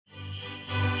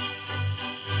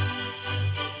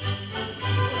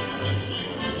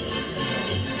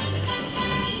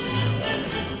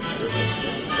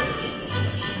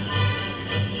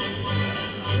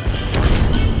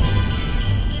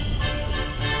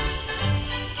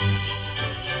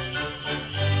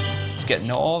getting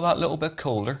all that little bit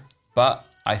colder, but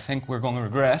I think we're going to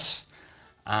regress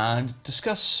and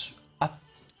discuss a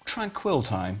tranquil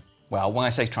time. Well, when I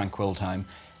say tranquil time,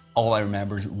 all I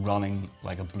remember is running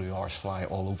like a blue horsefly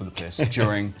all over the place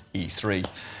during E3.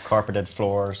 Carpeted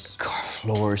floors.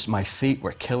 Floors, my feet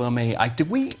were killing me.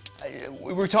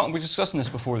 We were discussing this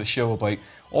before the show about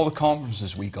all the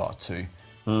conferences we got to.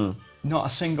 Not a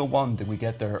single one did we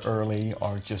get there early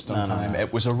or just on time. No.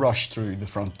 It was a rush through the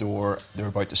front door. They were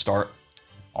about to start.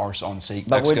 Arse on seat.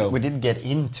 But we did get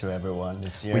into everyone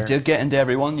this year. We did get into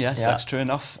everyone, yes, yeah. That's true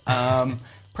enough.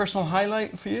 Personal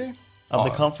highlight for you? Of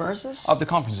the conferences? Of the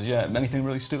conferences, yeah. Anything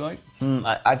really stood out?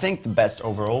 I think the best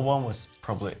overall one was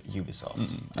probably Ubisoft.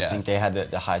 I think they had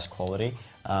the highest quality.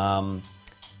 What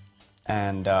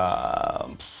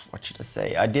should I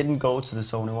say? I didn't go to the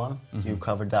Sony one. You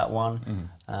covered that one.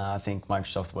 I think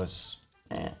Microsoft was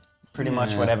pretty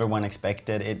much what everyone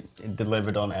expected. It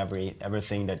delivered on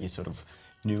everything that you sort of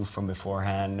knew from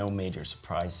beforehand. No major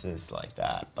surprises like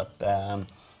that. But I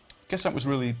guess that was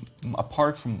really,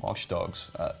 apart from Watch Dogs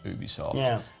at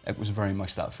Ubisoft, it was very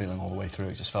much that feeling all the way through.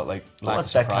 It just felt like lack of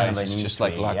surprise. It's just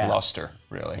like lackluster,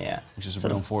 really, which is a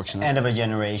bit unfortunate. End of a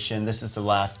generation. This is the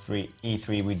last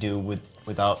E3 we do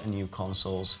without new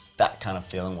consoles. That kind of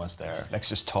feeling was there. Let's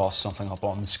just toss something up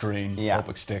on the screen, hope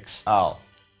it sticks. Oh,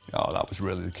 that was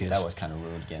really the case. That was kind of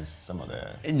rude against some of the...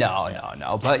 No.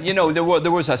 But, you know, there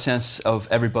was that sense of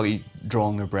everybody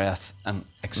drawing their breath and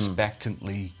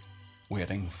expectantly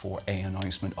waiting for an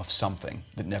announcement of something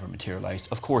that never materialized.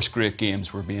 Of course, great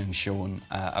games were being shown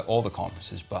at all the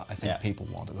conferences, but I think people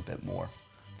wanted a bit more,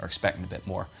 or expecting a bit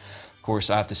more. Of course,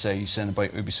 I have to say, you said about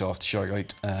Ubisoft, shout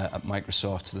out at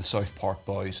Microsoft to the South Park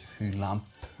boys who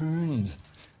lampooned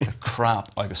the crap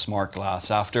out of Smart Glass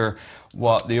after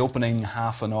the opening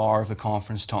half an hour of the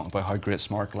conference talking about how great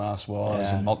Smart Glass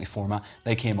was and multi-format.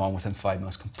 They came on within 5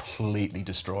 minutes, completely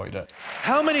destroyed it.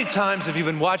 How many times have you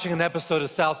been watching an episode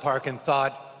of South Park and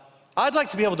thought, I'd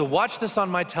like to be able to watch this on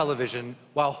my television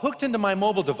while hooked into my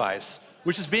mobile device,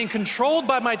 which is being controlled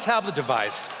by my tablet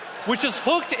device, which is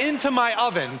hooked into my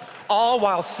oven, all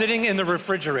while sitting in the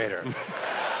refrigerator.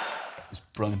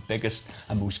 Brilliant, biggest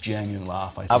and most genuine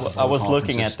laugh I think. I was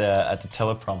looking at the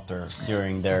teleprompter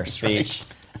during their speech,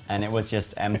 and it was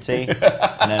just empty.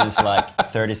 And then it's like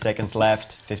 30 seconds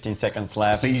left, 15 seconds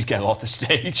left. Please get off the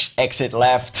stage. Exit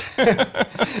left.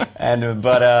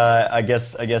 But I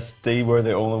guess they were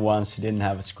the only ones who didn't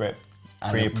have a script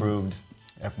pre-approved.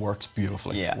 It works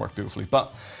beautifully. Yeah, it worked beautifully.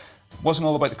 But it wasn't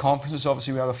all about the conferences.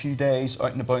 Obviously, we had a few days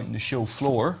out and about in the show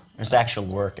floor. There's actual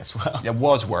work as well. It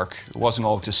was work. It wasn't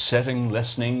all just sitting,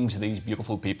 listening to these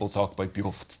beautiful people talk about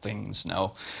beautiful things.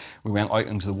 No, we went out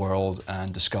into the world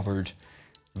and discovered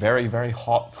very, very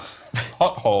hot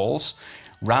halls,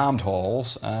 rammed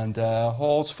halls, and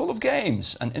halls full of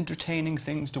games and entertaining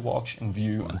things to watch and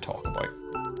view and talk about.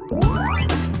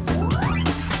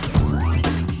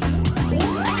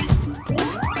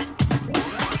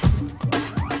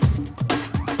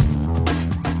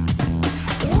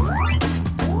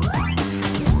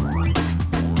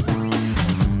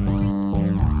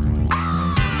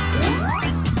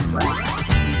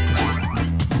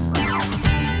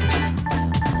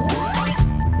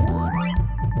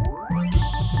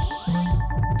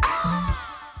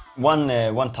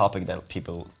 One topic that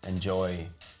people enjoy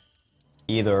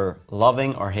either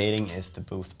loving or hating is the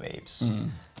booth babes.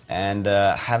 And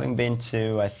having been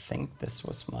to, I think this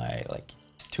was my,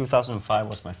 2005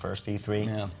 was my first E3.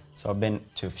 Yeah. So I've been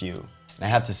to a few. And I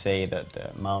have to say that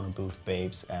the amount of booth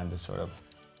babes and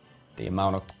the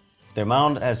amount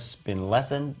has been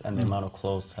lessened and the amount of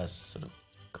clothes has sort of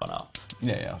gone up.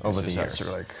 Yeah. Over the years.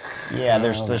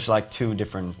 There's like two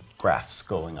different graphs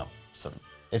going up. So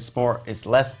it's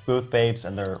less booth babes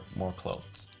and there are more clothes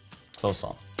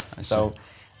on. So,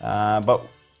 but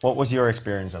what was your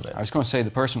experience of it? I was going to say the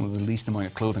person with the least amount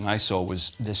of clothing I saw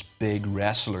was this big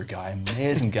wrestler guy,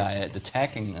 amazing guy at the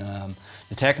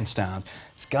Tekken stand.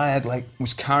 This guy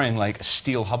was carrying a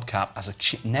steel hubcap as a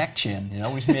neck chain. You know,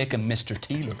 he was making Mr.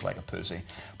 T look like a pussy.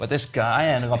 But this guy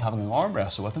ended up having an arm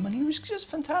wrestle with him, and he was just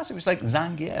fantastic. It was like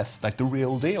Zangief, like the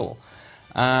real deal.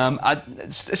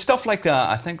 Stuff like that,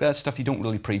 I think that's stuff you don't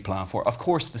really pre-plan for. Of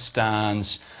course, the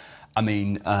stands, I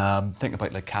mean, think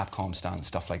about Capcom stand and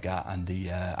stuff like that, and the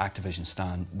Activision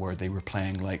stand where they were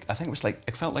playing I think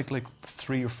it felt like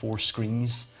 3 or 4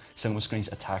 screens, cinema screens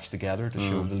attached together to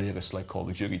show the latest Call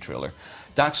of Duty trailer.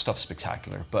 That stuff's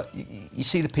spectacular, but you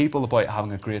see the people about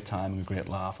having a great time and a great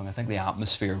laugh, and I think the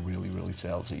atmosphere really, really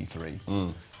sells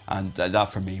E3. And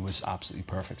that for me was absolutely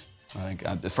perfect. I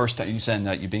think the first time you saying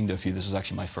that you've been to a few, this is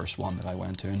actually my first one that I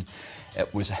went to, and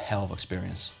it was a hell of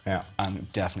experience. Yeah.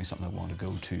 And definitely something I want to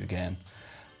go to again.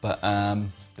 But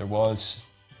there was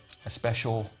a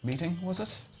special meeting, was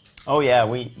it? Oh yeah,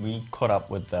 we caught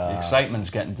up with The excitement's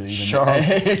getting to even, Charles,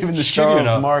 even the studio Charles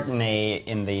now. Martinet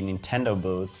in the Nintendo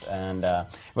booth, and it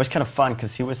was kind of fun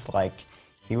because he was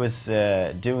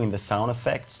doing the sound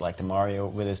effects like the Mario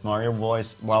with his Mario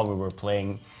voice while we were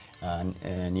playing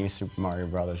New Super Mario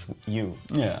Brothers U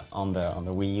on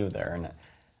the Wii U there, and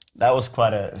that was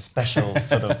quite a special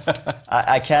sort of.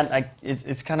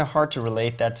 It's kind of hard to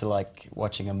relate that to like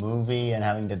watching a movie and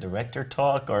having the director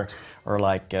talk, or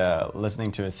like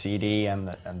listening to a CD and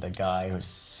the guy who's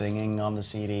singing on the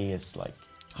CD is like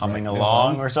humming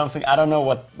along or something. I don't know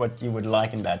what you would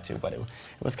liken that to, but it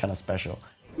was kind of special.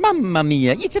 Mamma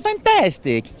mia, it's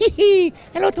fantastic!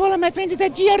 Hello to all of my friends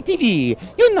at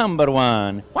GRTV. You're number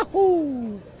one.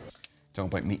 Wahoo! Talking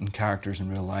about meeting characters in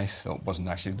real life. It wasn't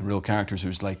actually the real characters. It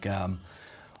was like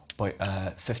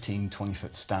about 15,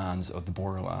 20-foot stands of the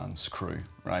Borderlands crew,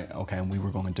 right? Okay, and we were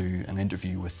going to do an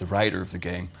interview with the writer of the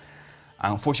game.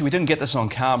 And unfortunately, we didn't get this on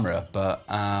camera, but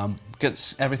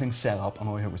gets everything set up, and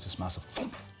all I heard was this massive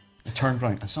thump. It turned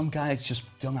around, and some guy just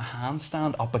done a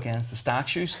handstand up against the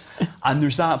statues. And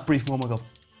there's that brief moment of,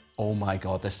 oh my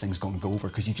God, this thing's going to go over,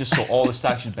 because you just saw all the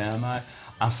statues bending out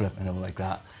and flipping over like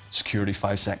that. Security,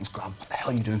 5 seconds, grab, what the hell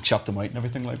are you doing? Chucked them out and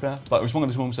everything like that. But it was one of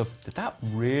those moments of, did that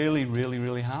really, really,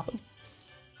 really happen?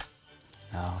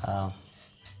 No.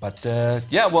 But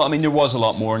yeah, well, I mean, there was a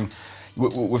lot more. And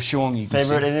we've shown you.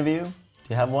 Favorite interview? Do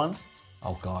you have one?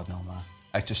 Oh God, no, man.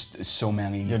 It's so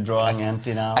many. You're drawing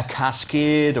empty now. A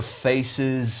cascade of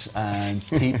faces and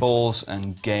peoples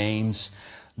and games,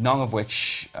 none of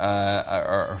which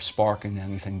are sparking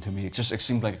anything to me. It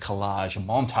seemed like a collage, a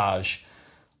montage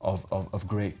of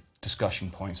great discussion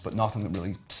points, but nothing that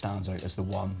really stands out as the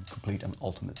one complete and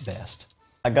ultimate best.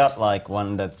 I got like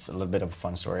one that's a little bit of a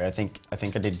fun story. I think I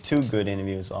did 2 good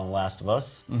interviews on Last of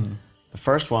Us. Mm-hmm. The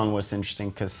first one was interesting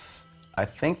because I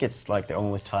think it's like the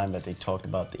only time that they talked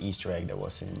about the Easter egg that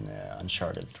was in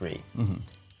Uncharted 3,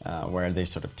 where they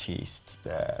sort of teased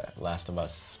the Last of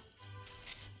Us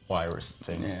virus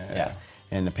thing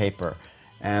in the paper.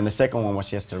 And the second one was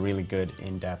just a really good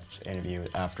in-depth interview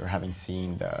after having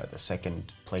seen the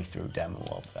second playthrough demo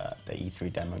of the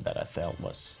E3 demo that I felt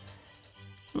was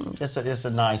it's a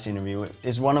nice interview.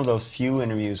 It's one of those few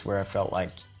interviews where I felt like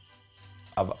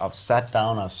I've sat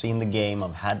down, I've seen the game,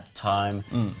 I've had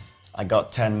time. I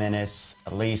got 10 minutes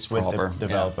at least with the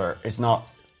developer. Yeah.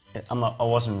 I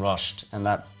wasn't rushed, and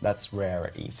that's rare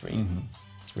at E3.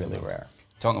 It's really rare.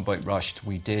 Talking about rushed,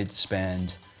 we did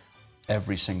spend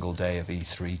every single day of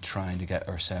E3 trying to get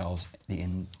ourselves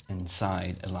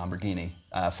inside a Lamborghini.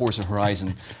 Forza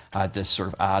Horizon had this sort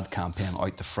of ad campaign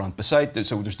out the front. So there's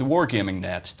the Wargaming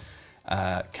Net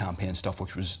campaign stuff,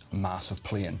 which was a massive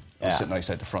plane sitting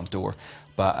outside the front door.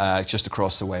 But just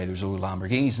across the way, there's old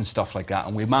Lamborghinis and stuff like that.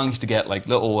 And we managed to get like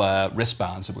little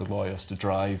wristbands that would allow us to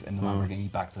drive in the Lamborghini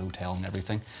back to the hotel and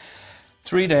everything.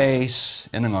 3 days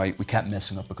in and out, we kept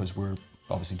missing it because we're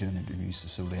obviously doing interviews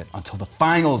so late, until the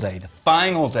final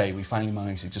day we finally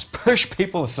managed to just push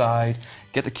people aside,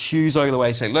 get the queues out of the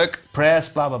way, say, look, press,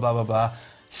 blah, blah, blah, blah, blah.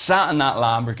 Sat in that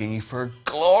Lamborghini for a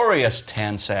glorious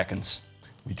 10 seconds.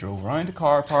 We drove around the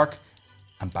car park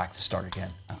and back to start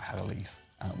again, and I had to leave.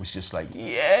 And it was just like,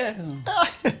 yeah.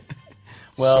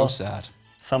 Well, so sad.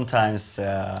 Sometimes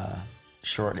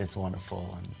short is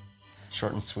wonderful, and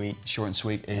short and sweet. Short and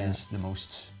sweet is the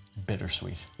most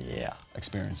bittersweet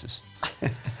experiences.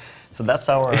 So that's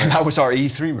our... that was our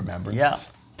E3 remembrance. Yeah.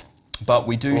 But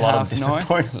we do have now... A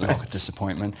lot of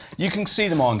disappointment. You can see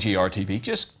them on GRTV.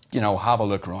 Just, have a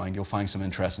look around. You'll find some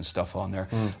interesting stuff on there.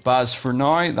 But as for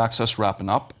now, that's us wrapping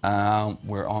up.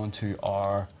 We're on to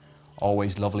our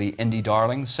always lovely Indie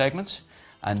Darlings segment.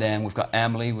 And then we've got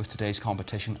Emily with today's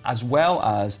competition, as well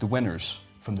as the winners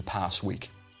from the past week.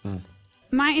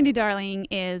 My indie darling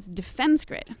is Defense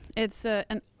Grid. It's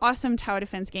an awesome tower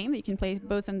defense game that you can play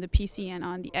both on the PC and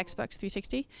on the Xbox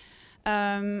 360.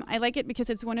 I like it because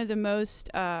it's one of the most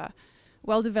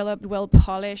well-developed,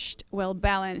 well-polished,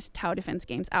 well-balanced tower defense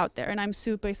games out there. And I'm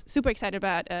super excited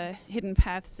about Hidden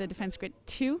Paths Defense Grid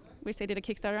 2, which they did a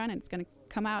Kickstarter on, and it's going to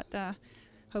come out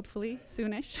hopefully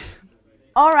soonish.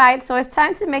 All right, so it's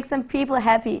time to make some people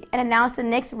happy and announce the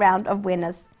next round of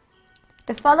winners.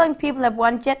 The following people have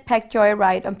won Jetpack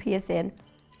Joyride on PSN: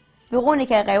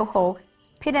 Veronica Revhog,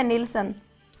 Peter Nilsson,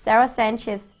 Sarah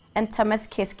Sanchez, and Thomas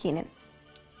Keskinen.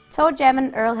 ToeJam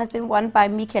and Earl has been won by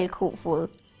Mikael Kofod.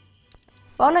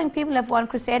 Following people have won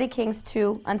Crusader Kings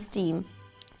 2 on Steam: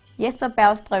 Jesper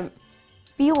Bergström,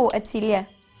 Biro Atilia,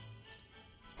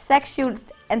 Zach Schultz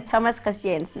and Thomas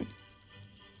Christiansen.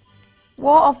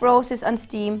 War of Roses on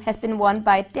Steam has been won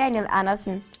by Daniel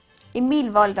Andersen,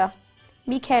 Emil Volter,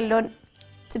 Michael Lund,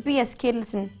 Tobias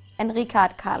Kittelsen, and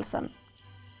Richard Carlson.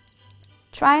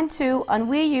 Trine 2 on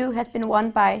Wii U has been won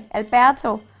by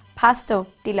Alberto Pasto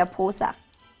de la Posa.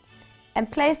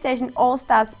 And PlayStation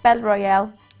All-Stars Battle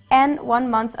Royale and 1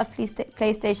 month of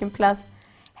PlayStation Plus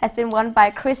has been won by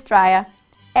Chris Dreyer,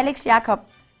 Alex Jakob,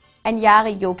 and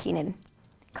Jari Jokinen.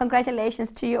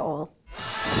 Congratulations to you all.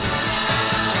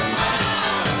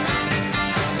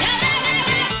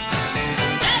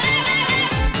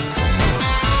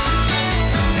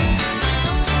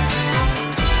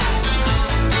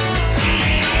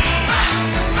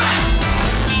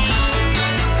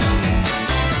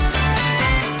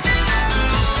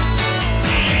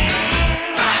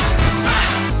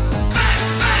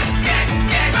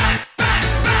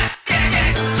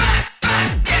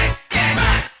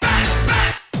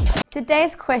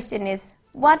 Today's question is,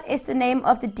 what is the name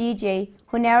of the DJ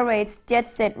who narrates Jet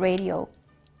Set Radio?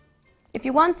 If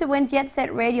you want to win Jet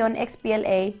Set Radio on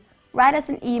XBLA, write us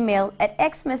an email at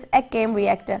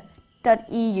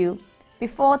xmas@gamereactor.eu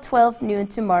before 12 noon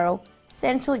tomorrow,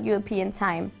 Central European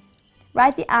Time.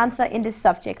 Write the answer in the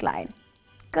subject line.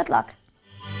 Good luck!